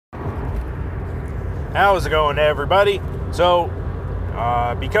How's it going, everybody? So,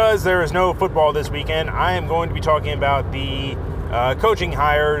 because there is no football this weekend, I am going to be talking about the coaching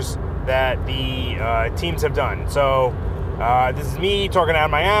hires that the teams have done. So, this is me talking out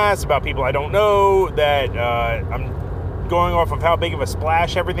of my ass about people I don't know, that I'm going off of how big of a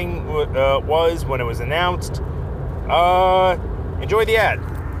splash everything was when it was announced. Enjoy the ad.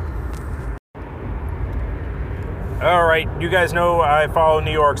 All right, you guys know I follow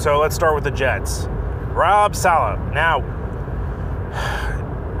New York, so let's start with the Jets. Rob Saleh. Now,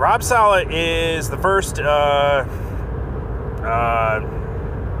 Rob Saleh is the first Arabic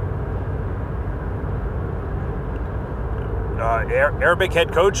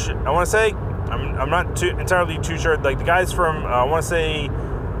head coach, I want to say. I'm not entirely too sure. Like, the guy's from, I want to say,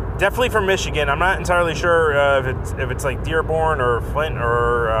 definitely from Michigan. I'm not entirely sure if it's like Dearborn or Flint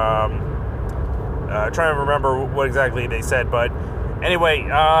or trying to remember what exactly they said. But anyway,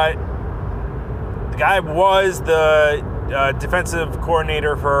 the guy was the defensive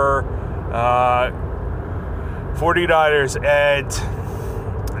coordinator for 49ers, and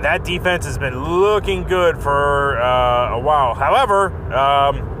that defense has been looking good for a while. However,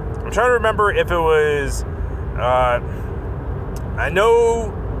 I'm trying to remember if it was... I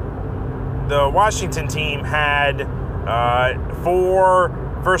know the Washington team had 4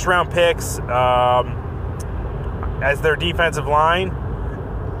 first-round picks as their defensive line.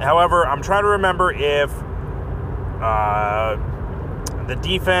 However, I'm trying to remember if the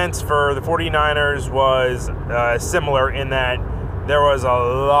defense for the 49ers was similar, in that there was a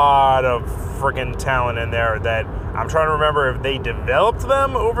lot of freaking talent in there that I'm trying to remember if they developed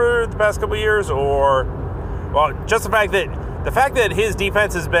them over the past couple of years, or, well, just the fact that his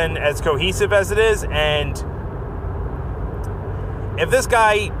defense has been as cohesive as it is, and if this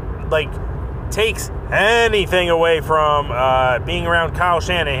guy, like, takes anything away from being around Kyle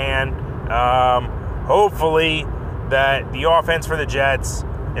Shanahan, hopefully that the offense for the Jets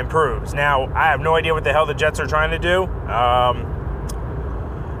improves. Now, I have no idea what the hell the Jets are trying to do.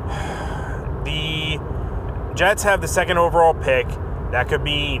 The Jets have the second overall pick. That could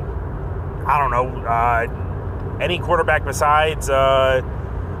be, I don't know, any quarterback besides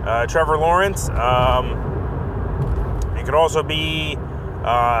Trevor Lawrence. It could also be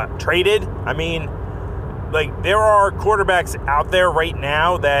traded. I mean, like, there are quarterbacks out there right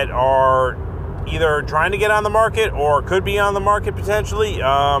now that are either trying to get on the market or could be on the market potentially.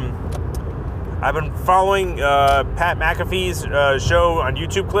 I've been following Pat McAfee's show on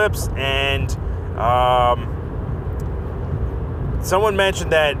YouTube clips, and someone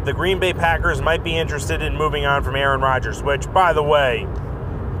mentioned that the Green Bay Packers might be interested in moving on from Aaron Rodgers, which, by the way,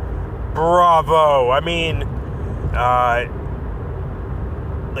 bravo. I mean,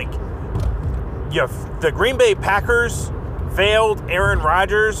 the Green Bay Packers failed Aaron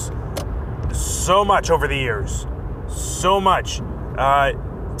Rodgers so much over the years. So much.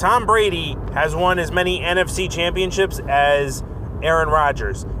 Tom Brady has won as many NFC championships as Aaron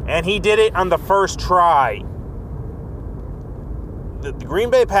Rodgers, and he did it on the first try. The Green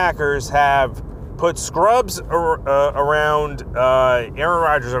Bay Packers have put scrubs around Aaron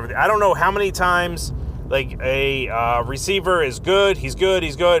Rodgers over there. I don't know how many times, like, a receiver is good, he's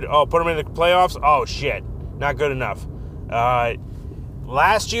good. Oh, put him in the playoffs. Oh, shit. Not good enough.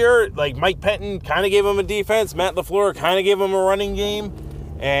 Last year, like, Mike Pettin kind of gave him a defense. Matt LaFleur kind of gave him a running game.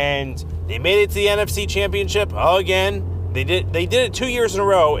 And they made it to the NFC Championship again. They did it 2 years in a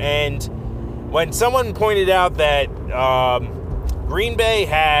row. And when someone pointed out that Green Bay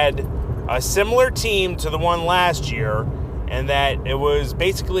had a similar team to the one last year, and that it was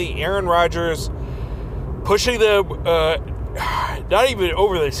basically Aaron Rodgers pushing them, not even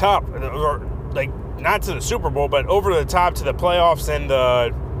over the top, or like not to the Super Bowl, but over the top to the playoffs and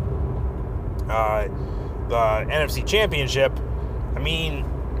the NFC Championship. I mean,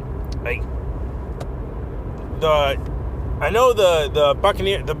 like, I know the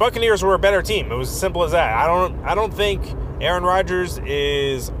Buccaneers were a better team. It was as simple as that. I don't think Aaron Rodgers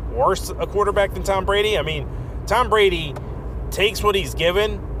is worse a quarterback than Tom Brady. I mean, Tom Brady takes what he's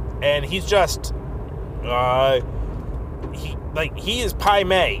given, and he's just he is Pai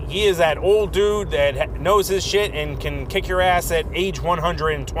Mei. He is that old dude that knows his shit and can kick your ass at age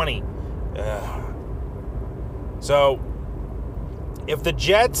 120. So, if the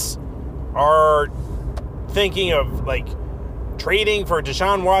Jets are thinking of, like, trading for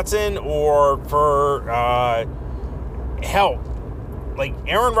Deshaun Watson or for hell, like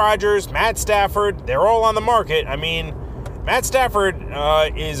Aaron Rodgers, Matt Stafford, they're all on the market. I mean, Matt Stafford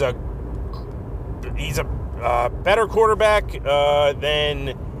is a better quarterback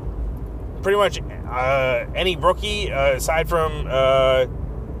than pretty much any rookie aside from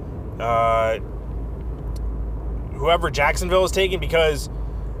whoever Jacksonville is taking, because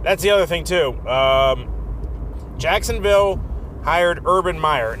that's the other thing too. Jacksonville hired Urban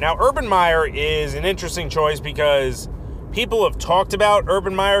Meyer. Now, Urban Meyer is an interesting choice because people have talked about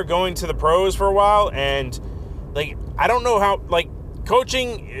Urban Meyer going to the pros for a while, and like, I don't know how, like,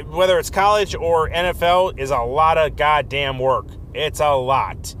 coaching, whether it's college or NFL, is a lot of goddamn work. It's a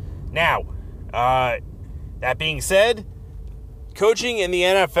lot. Now, that being said, coaching in the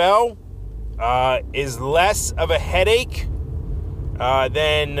NFL is less of a headache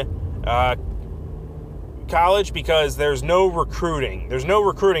than college, because there's no recruiting. There's no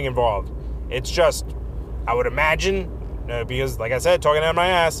recruiting involved. It's just, I would imagine, because, like I said, talking out my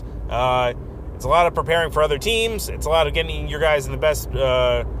ass, it's a lot of preparing for other teams. It's a lot of getting your guys in the best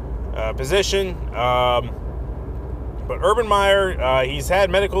position. But Urban Meyer, he's had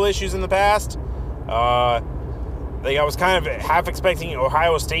medical issues in the past. Like, I was kind of half expecting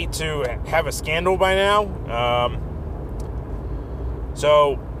Ohio State to have a scandal by now.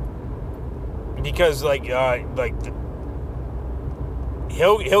 So, because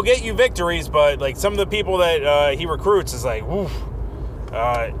he'll get you victories, but like some of the people that he recruits is like, woof.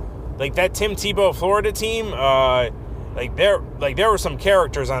 Like that Tim Tebow Florida team, there were some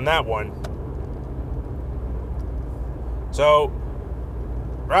characters on that one. So,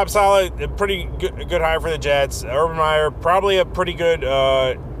 Rob Saleh, a pretty good hire for the Jets. Urban Meyer, probably a pretty good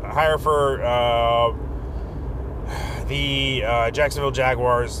hire for the Jacksonville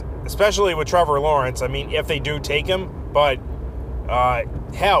Jaguars, especially with Trevor Lawrence. I mean, if they do take him, but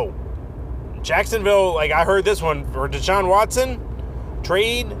hell, Jacksonville, like, I heard this one for Deshaun Watson,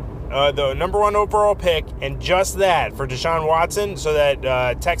 trade the number 1 overall pick, and just that for Deshaun Watson, so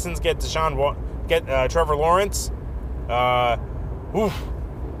that Texans get Trevor Lawrence.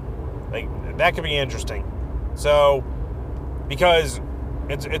 Like, that could be interesting. So, because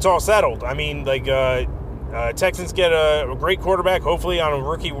it's all settled. I mean, like, Texans get a great quarterback, hopefully on a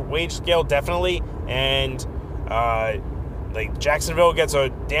rookie wage scale, definitely, and like, Jacksonville gets a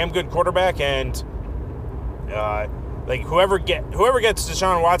damn good quarterback, and like, whoever gets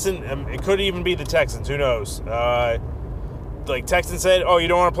Deshaun Watson, it could even be the Texans. Who knows? Like, Texans said, "Oh, you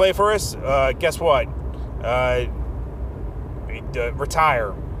don't want to play for us? Guess what?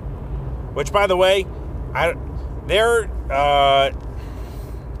 Retire." Which, by the way, their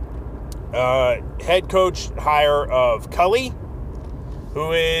head coach hire of Cully,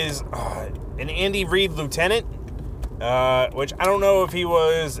 who is an Andy Reid lieutenant, which I don't know if he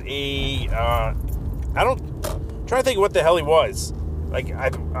was I'm trying to think what the hell he was. Like, I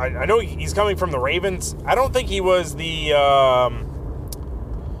know he's coming from the Ravens. I don't think he was the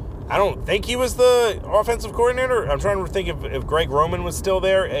offensive coordinator. I'm trying to think if Greg Roman was still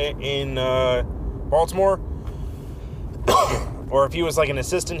there in Baltimore, or if he was like an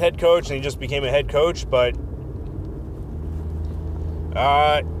assistant head coach and he just became a head coach. But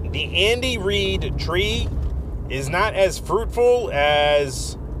the Andy Reid tree is not as fruitful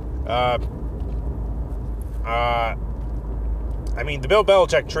as I mean, the Bill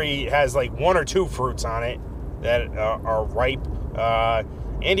Belichick tree has like 1 or 2 fruits on it that are ripe.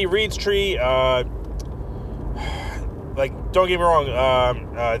 Andy Reid's tree, like, don't get me wrong,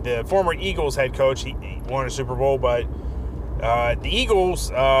 the former Eagles head coach, he won a Super Bowl, but the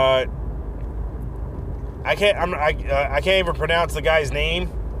Eagles, I can't even pronounce the guy's name.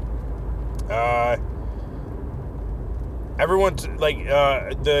 Everyone, like,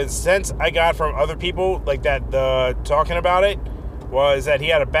 the sense I got from other people, like, that talking about it, was that he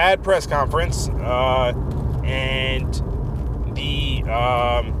had a bad press conference, and the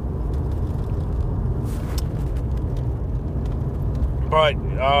but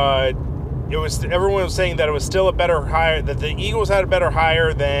it was, everyone was saying that it was still a better hire, that the Eagles had a better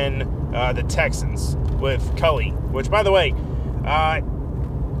hire than the Texans with Cully, which, by the way, I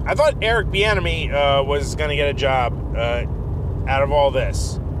thought Eric Bieniemy was going to get a job out of all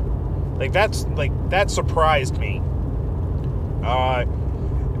this. That surprised me.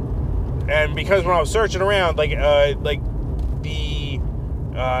 And because when I was searching around, the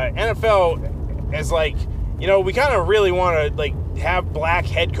NFL is like, you know, we kind of really want to, like, have black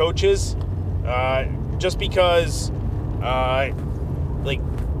head coaches, just because, like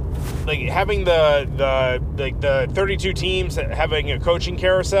having the 32 teams having a coaching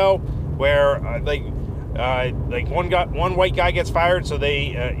carousel where one white guy gets fired, so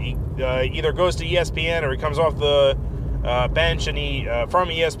he either goes to ESPN or he comes off the bench and he from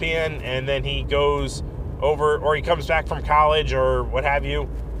ESPN, and then he goes over, or he comes back from college or what have you.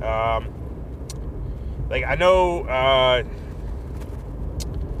 I know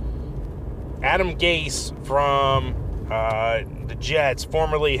Adam Gase from the Jets,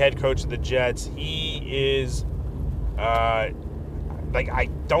 formerly head coach of the Jets, he is I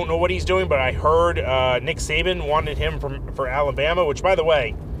don't know what he's doing, but I heard Nick Saban wanted him for Alabama, which, by the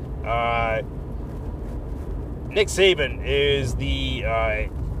way, Nick Saban is the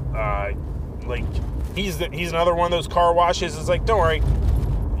he's another one of those car washes. It's like, don't worry,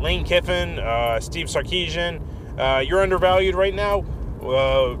 Lane Kiffin, Steve Sarkisian, you're undervalued right now.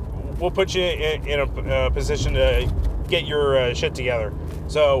 We'll put you in a position to get your shit together.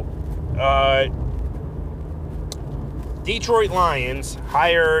 So, Detroit Lions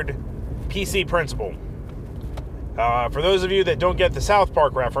hired PC Principal. For those of you that don't get the South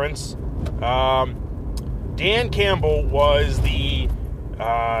Park reference, Dan Campbell was the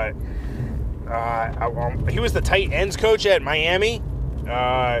he was the tight ends coach at Miami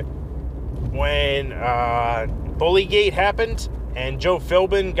when Bullygate happened and Joe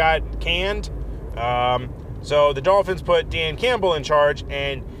Philbin got canned. So the Dolphins put Dan Campbell in charge,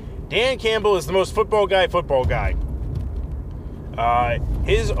 and Dan Campbell is the most football guy.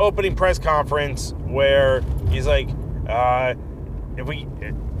 His opening press conference, where he's like, if we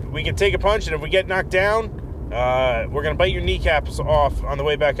can take a punch, and if we get knocked down, we're going to bite your kneecaps off on the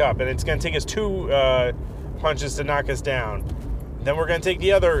way back up, and it's going to take us 2 punches to knock us down. Then we're going to take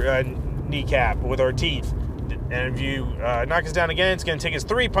the other kneecap with our teeth, and if you knock us down again, it's going to take us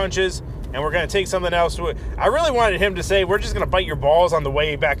 3 punches, and we're going to take something else. I really wanted him to say, we're just going to bite your balls on the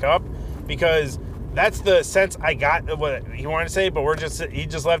way back up, because that's the sense I got of what he wanted to say, but he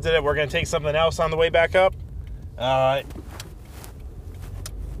just left it at, we're going to take something else on the way back up.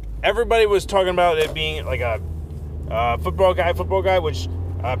 Everybody was talking about it being like a football guy, which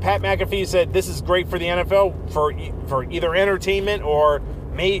Pat McAfee said this is great for the NFL for either entertainment or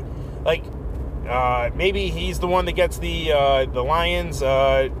maybe he's the one that gets the Lions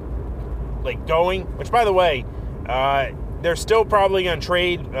going. Which, by the way, they're still probably going to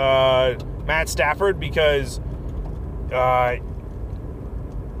trade Matt Stafford, because Matt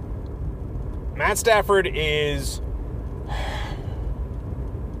Stafford is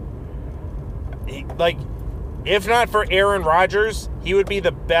if not for Aaron Rodgers, he would be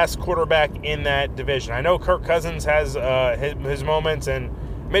the best quarterback in that division. I know Kirk Cousins has his moments, and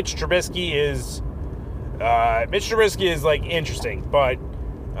Mitch Trubisky is interesting, but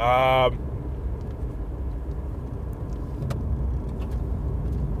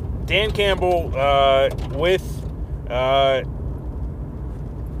Dan Campbell with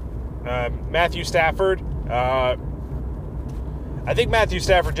Matthew Stafford. I think Matthew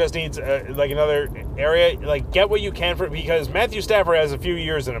Stafford just needs another area. Get what you can for it, because Matthew Stafford has a few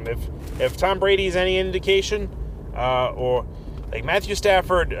years in him. If Tom Brady's any indication, or Matthew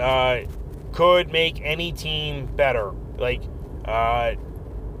Stafford could make any team better. The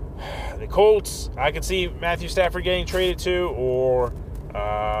Colts, I could see Matthew Stafford getting traded to, or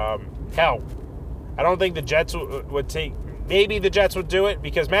hell, I don't think the Jets would take. Maybe the Jets would do it,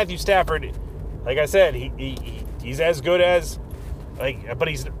 because Matthew Stafford, like I said, he's as good as. But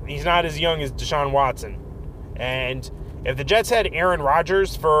he's not as young as Deshaun Watson. And if the Jets had Aaron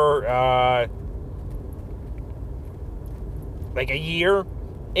Rodgers for a year,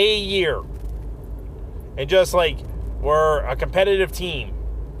 and just were a competitive team,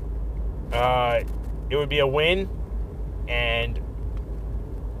 it would be a win. And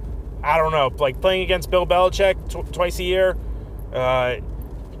I don't know, playing against Bill Belichick twice a year,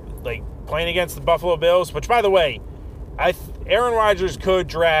 playing against the Buffalo Bills, which, by the way, Aaron Rodgers could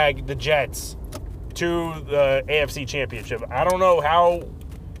drag the Jets to the AFC Championship. I don't know how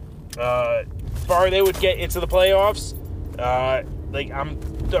far they would get into the playoffs.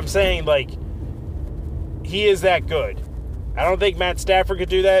 I'm saying, he is that good. I don't think Matt Stafford could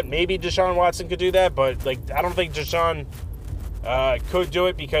do that. Maybe Deshaun Watson could do that, but I don't think Deshaun could do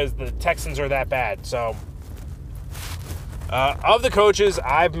it, because the Texans are that bad. So, of the coaches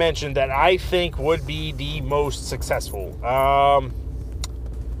I've mentioned that I think would be the most successful,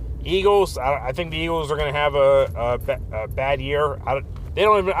 Eagles. I think the Eagles are going to have a bad year. I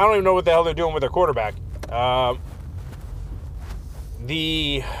don't even know what the hell they're doing with their quarterback. I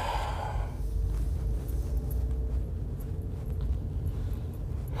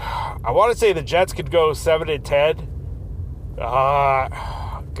want to say the Jets could go 7-10,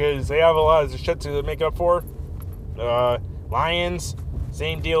 because they have a lot of shit to make up for. Lions,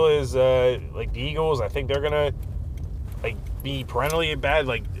 same deal as the Eagles. I think they're gonna be perennially bad,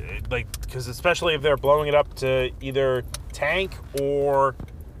 because especially if they're blowing it up to either tank or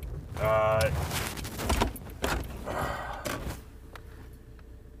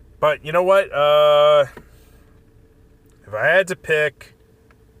but you know what? If I had to pick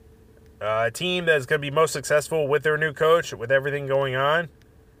a team that's going to be most successful with their new coach, with everything going on,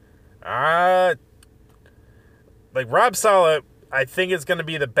 like Rob Saleh, I think is going to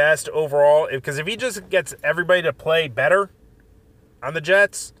be the best overall because if he just gets everybody to play better on the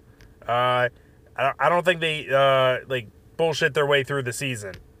Jets, I don't think they like bullshit their way through the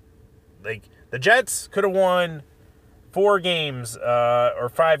season. Like the Jets could have won 4 games or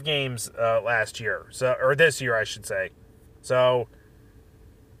 5 games last year, or this year I should say. So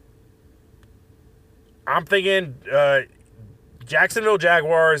I'm thinking Jacksonville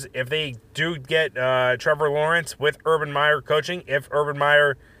Jaguars, if they do get Trevor Lawrence with Urban Meyer coaching, if Urban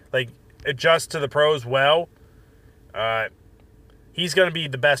Meyer like adjusts to the pros well, he's going to be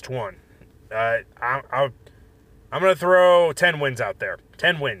the best one. I'm going to throw 10 wins out there.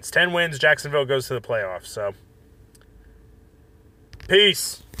 10 wins. 10 wins, Jacksonville goes to the playoffs. So,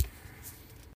 peace.